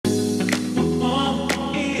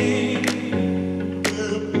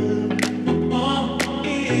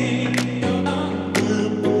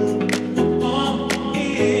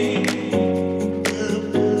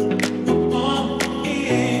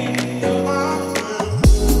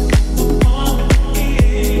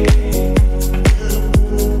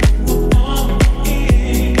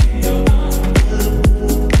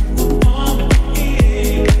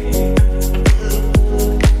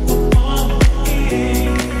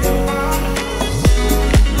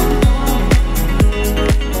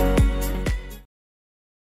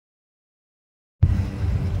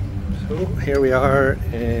Here we are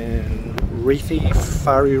in Reethi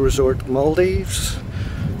Faru Resort, Maldives.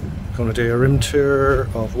 Going to do a room tour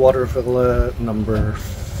of Water Villa number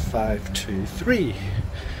 523.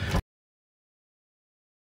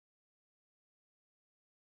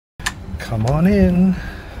 Come on in.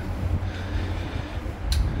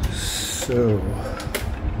 So,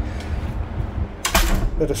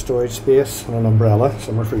 bit of storage space and an umbrella,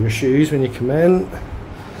 somewhere for your shoes when you come in.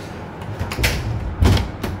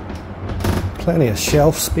 Plenty of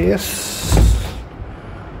shelf space.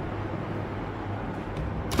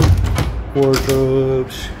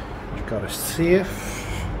 Wardrobes. You've got a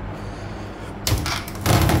safe.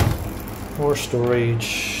 More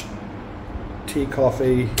storage. Tea,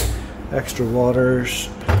 coffee, extra waters.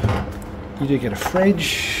 You do get a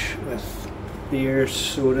fridge with beers,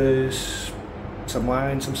 sodas, some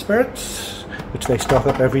wine, some spirits, which they stock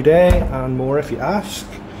up every day and more if you ask.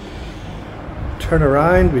 Turn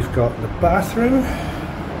around, we've got the bathroom.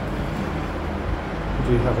 We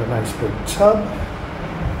do have a nice big tub,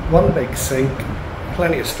 one big sink,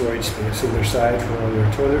 plenty of storage space either side for all your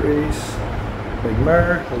toiletries. Big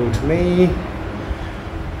mirror, hello to me.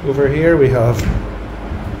 Over here we have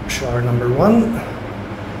shower number 1,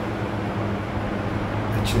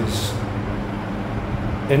 which is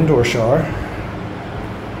indoor shower,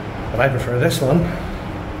 but I prefer this one,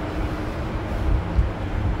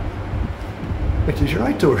 which is your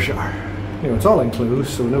outdoor shower. You know, it's all enclosed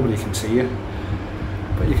so nobody can see you,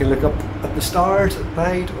 but you can look up at the stars at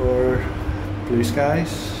night or blue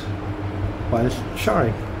skies while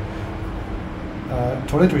showering.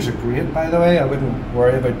 Toiletries are great, by the way. I wouldn't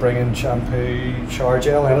worry about bringing shampoo, shower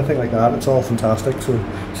gel, anything like that. It's all fantastic, so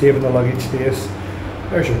saving the luggage space.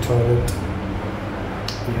 There's your toilet.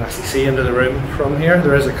 You can actually see into the room from here.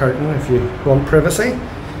 There is a curtain if you want privacy.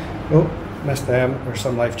 Oh, missed them. There's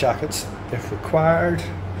some life jackets if required.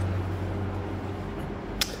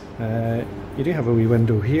 You do have a wee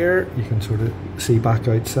window here. You can sort of see back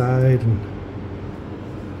outside and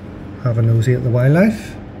have a nosy at the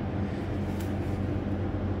wildlife.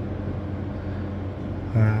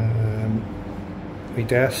 Wee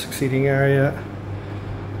desk, seating area.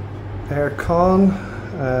 Aircon.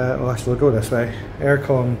 Well, actually, we'll go this way.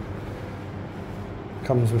 Aircon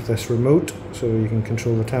comes with this remote, so you can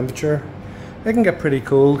control the temperature. It can get pretty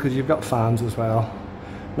cold because you've got fans as well.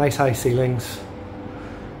 Nice high ceilings.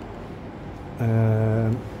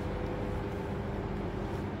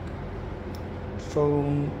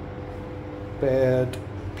 Phone, bed,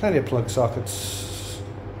 plenty of plug sockets,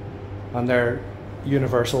 and they're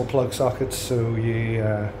universal plug sockets, so you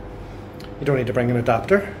don't need to bring an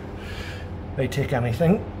adapter. They take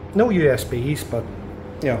anything. No USBs, but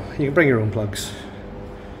you know, you can bring your own plugs.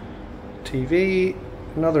 TV,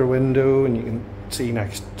 another window, and you can see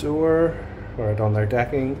next door or on their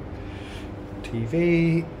decking.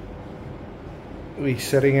 TV, wee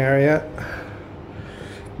sitting area,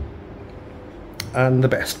 and the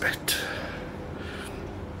best bit.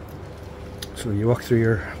 So you walk through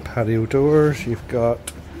your patio doors, you've got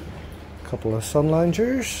a couple of sun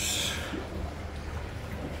loungers,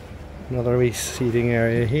 another wee seating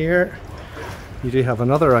area here. You do have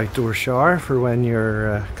another outdoor shower for when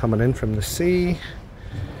you're coming in from the sea.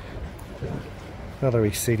 Another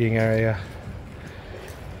wee seating area.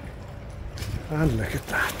 And look at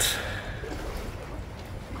that.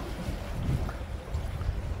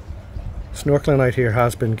 Snorkeling out here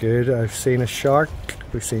has been good. I've seen a shark,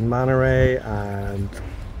 we've seen manta ray and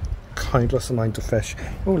countless amount of fish.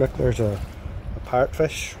 Oh look, there's a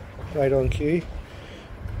parrotfish right on cue,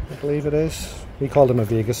 I believe it is. We called him a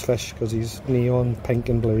Vegas fish because he's neon pink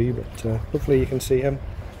and blue, but hopefully you can see him.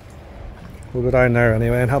 We'll go down there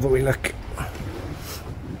anyway and have a wee look.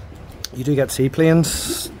 You do get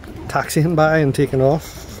seaplanes taxiing by and taking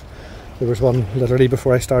off. There was one literally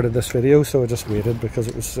before I started this video, so I just waited because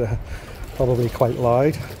it was probably quite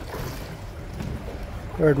loud.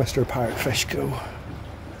 Where'd Mr. Parrotfish go?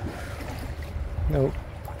 No,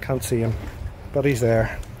 can't see him, but he's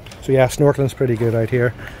there. So yeah, snorkeling's pretty good out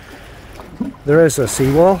here. There is a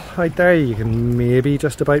seawall out there, you can maybe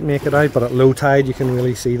just about make it out, but at low tide you can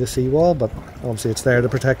really see the seawall, but obviously it's there to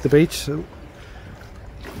protect the beach, so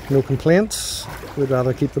no complaints. We'd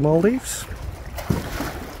rather keep the Maldives.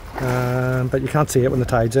 But you can't see it when the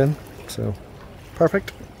tide's in, so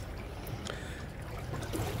perfect.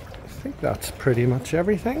 I think that's pretty much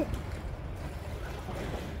everything.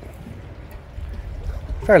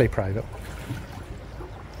 Fairly private.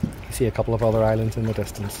 You see a couple of other islands in the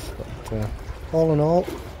distance, but all in all,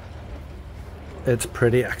 it's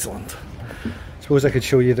pretty excellent. I suppose I could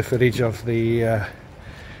show you the footage of the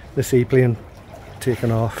seaplane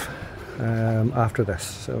taken off after this.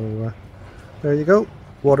 So there you go,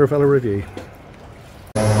 Watervilla review.